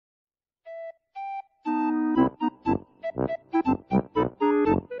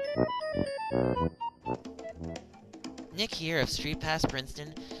Nick here of StreetPass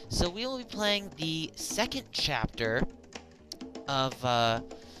Princeton. So we will be playing the second chapter of the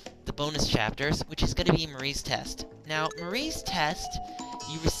bonus chapters, which is going to be Marie's Test. Now, Marie's Test,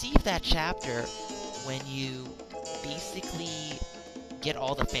 you receive that chapter when you basically get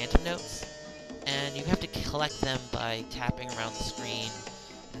all the Phantom Notes, and you have to collect them by tapping around the screen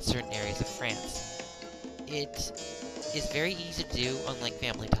in certain areas of France. It is very easy to do, unlike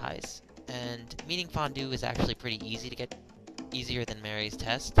Family Ties. And meeting Fondue is actually pretty easy to get, easier than Mary's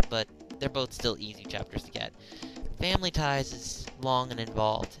Test, but they're both still easy chapters to get. Family Ties is long and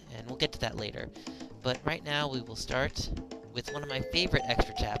involved, and we'll get to that later. But right now we will start with one of my favorite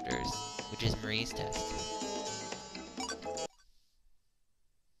extra chapters, which is Marie's Test.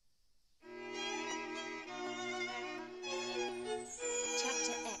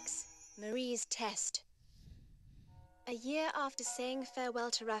 Chapter X, Marie's Test. A year after saying farewell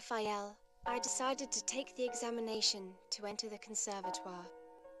to Raphael, I decided to take the examination to enter the conservatoire.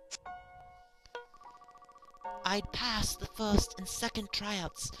 I'd passed the first and second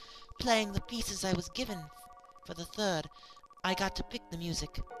tryouts, playing the pieces I was given. For the third, I got to pick the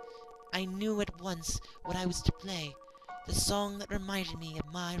music. I knew at once what I was to play, the song that reminded me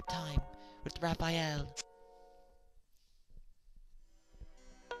of my time with Raphael.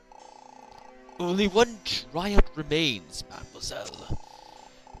 Only one tryout remains, mademoiselle.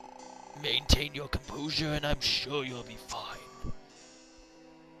 Maintain your composure and I'm sure you'll be fine.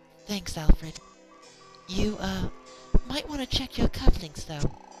 Thanks, Alfred. You, might want to check your cufflinks,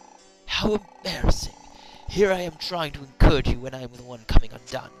 though. How embarrassing. Here I am trying to encourage you when I'm the one coming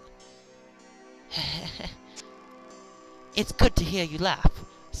undone. It's good to hear you laugh.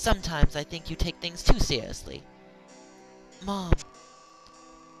 Sometimes I think you take things too seriously. Mom,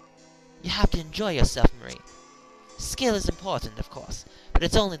 you have to enjoy yourself, Marie. Skill is important, of course, but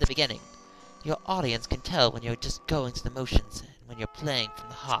it's only the beginning. Your audience can tell when you're just going through the motions and when you're playing from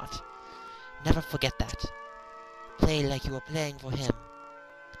the heart. Never forget that. Play like you were playing for him.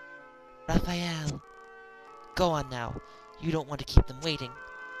 Raphael. Go on now. You don't want to keep them waiting.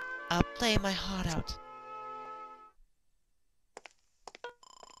 I'll play my heart out.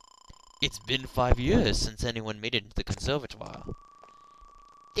 It's been 5 years since anyone made it into the conservatoire.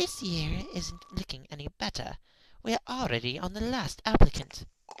 This year isn't looking any better. We're already on the last applicant.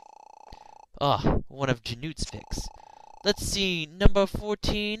 Ah, one of Janut's picks. Let's see, number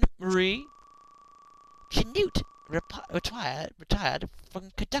 14, Marie. Janut retired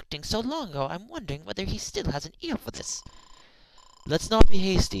from conducting so long ago, I'm wondering whether he still has an ear for this. Let's not be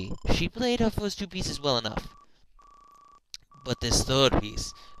hasty. She played her first two pieces well enough. But this third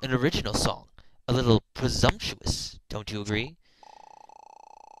piece, an original song, a little presumptuous, don't you agree?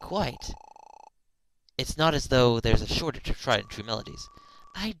 Quite. It's not as though there's a shortage of tried and true melodies.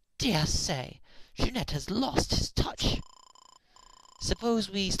 I dare say, Jeanette has lost his touch. Suppose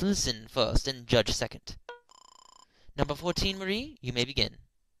we listen first and judge second. Number 14, Marie, you may begin.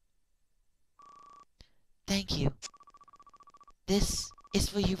 Thank you. This is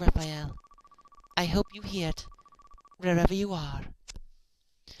for you, Raphael. I hope you hear it, wherever you are.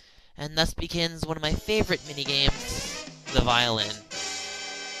 And thus begins one of my favorite minigames, the violin.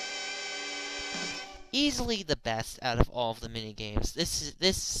 Easily the best out of all of the minigames.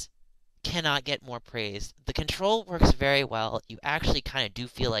 This cannot get more praised. The control works very well. You actually kind of do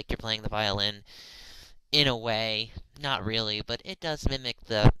feel like you're playing the violin in a way. Not really, but it does mimic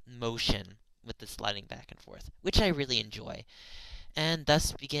the motion with the sliding back and forth, which I really enjoy. And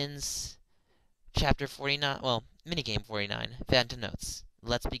thus begins Chapter 49, well, Minigame 49, Phantom Notes.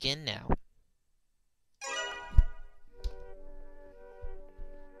 Let's begin now.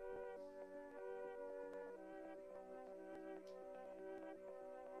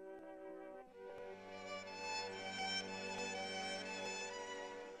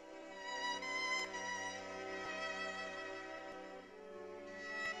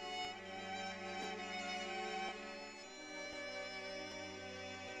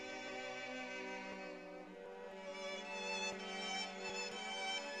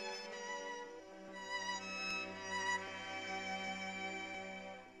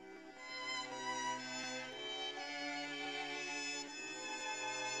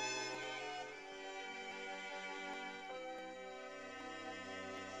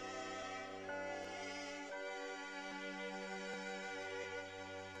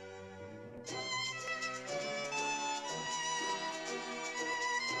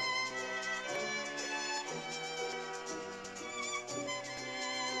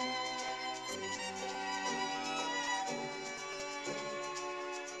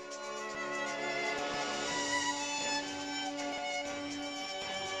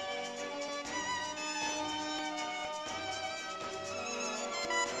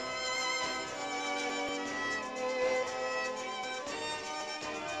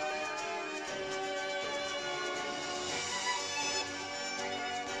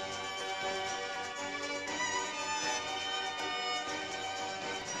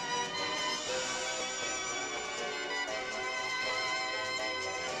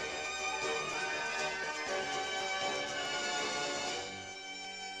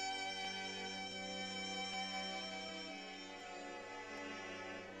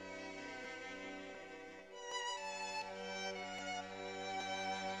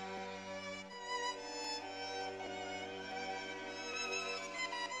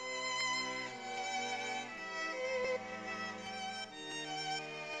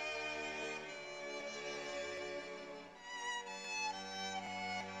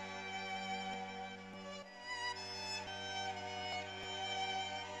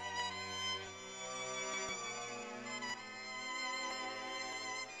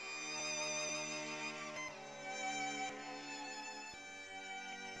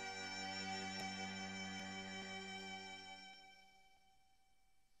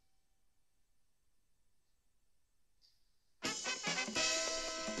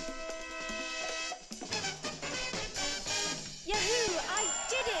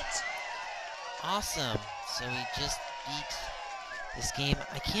 Awesome. So we just beat this game.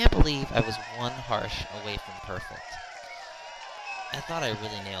 I can't believe I was one harsh away from perfect. I thought I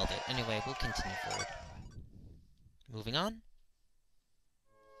really nailed it. Anyway, we'll continue forward. Moving on.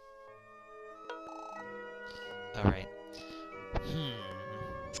 Alright.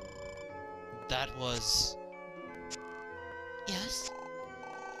 That was... Yes?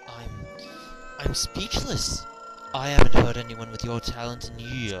 I'm speechless. I haven't heard anyone with your talent in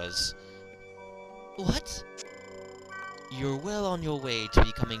years. What? You're well on your way to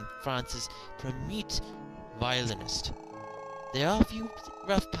becoming France's premier violinist. There are a few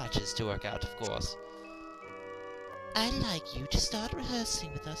rough patches to work out, of course. I'd like you to start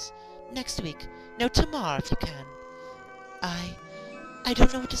rehearsing with us next week. No, tomorrow if you can. I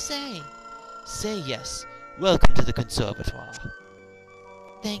don't know what to say. Say yes. Welcome to the conservatoire.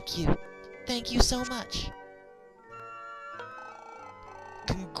 Thank you. Thank you so much.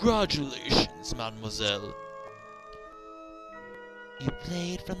 Congratulations, mademoiselle. You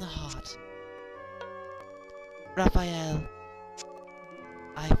played from the heart. Raphael,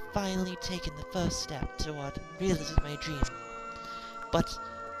 I've finally taken the first step toward realizing my dream. But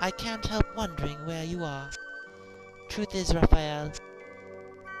I can't help wondering where you are. Truth is, Raphael,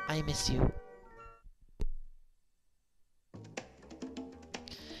 I miss you.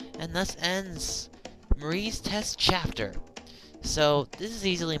 And thus ends Marie's test chapter. So, this is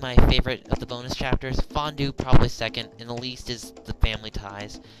easily my favorite of the bonus chapters. Fondue probably second, and the least is the family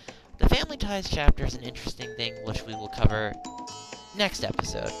ties. The family ties chapter is an interesting thing, which we will cover next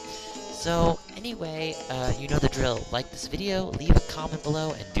episode. So, anyway, you know the drill. Like this video, leave a comment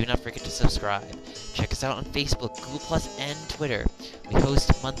below, and do not forget to subscribe. Check us out on Facebook, Google+, and Twitter. We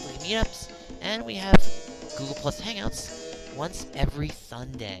host monthly meetups, and we have Google+ Hangouts once every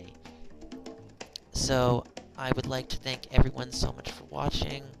Sunday. So, I would like to thank everyone so much for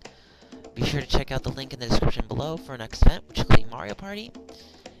watching. Be sure to check out the link in the description below for our next event, which is called Mario Party.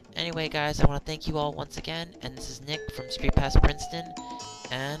 Anyway, guys, I want to thank you all once again, and this is Nick from StreetPass Princeton,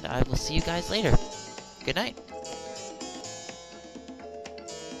 and I will see you guys later. Good night.